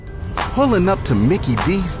Pulling up to Mickey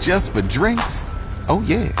D's just for drinks? Oh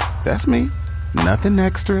yeah, that's me. Nothing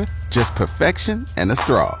extra, just perfection and a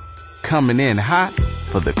straw. Coming in hot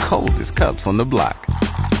for the coldest cups on the block.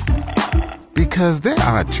 Because there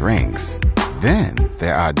are drinks. Then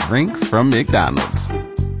there are drinks from McDonald's.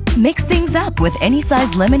 Mix things up with any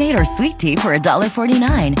size lemonade or sweet tea for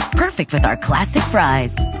 $1.49. Perfect with our classic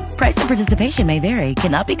fries. Price and participation may vary.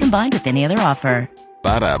 Cannot be combined with any other offer.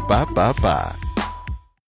 Ba-da-ba-ba-ba.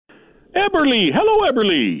 Eberlee. Hello,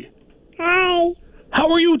 Eberlee. Hi.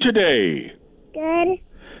 How are you today? Good.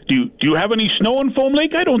 Do you have any snow in Foam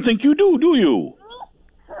Lake? I don't think you do you?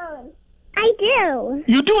 I do.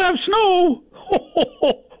 You do have snow?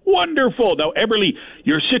 Wonderful. Now, Eberlee,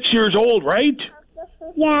 you're 6 years old, right?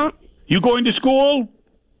 Yeah. You going to school?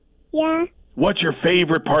 Yeah. What's your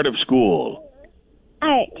favorite part of school?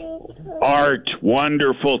 Art. Art.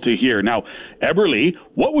 Wonderful to hear. Now, Eberlee,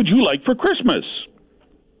 what would you like for Christmas?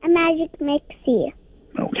 A magic mixie.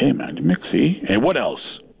 Okay, Magic Mixie. And what else?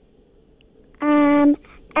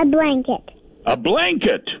 A blanket. A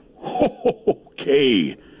blanket.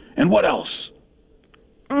 Okay. And what else?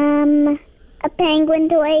 A penguin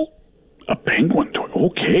toy. A penguin toy.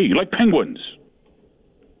 Okay. You like penguins?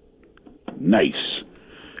 Nice.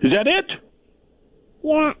 Is that it?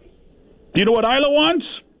 Yeah. Do you know what Isla wants?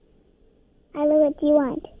 Isla, what do you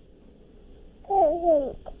want?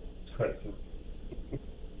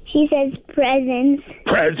 She says presents.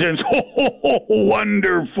 Presents.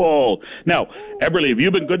 Wonderful. Now, Eberlee, have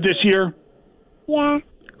you been good this year? Yeah.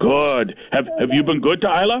 Good. Have you been good to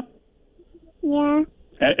Isla? Yeah.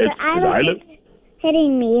 Is Isla keeps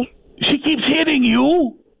hitting me. She keeps hitting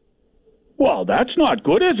you? Well, that's not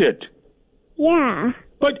good, is it? Yeah.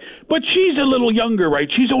 But she's a little younger,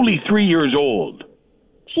 right? She's only 3 years old.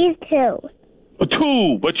 She's 2.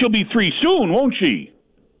 2, but she'll be 3 soon, won't she?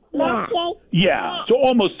 Yeah. Yeah, so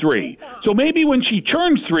almost 3. So maybe when she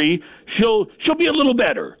turns 3, she'll be a little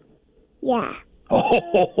better. Yeah.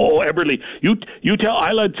 Eberlee, you tell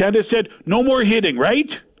Isla Santa said no more hitting, right?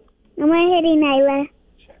 No more hitting, Isla.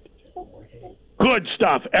 Good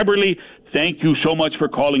stuff. Eberlee, thank you so much for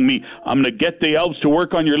calling me. I'm going to get the elves to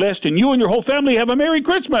work on your list, and you and your whole family have a Merry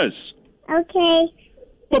Christmas. Okay.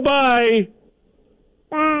 Bye-bye.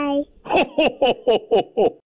 Bye.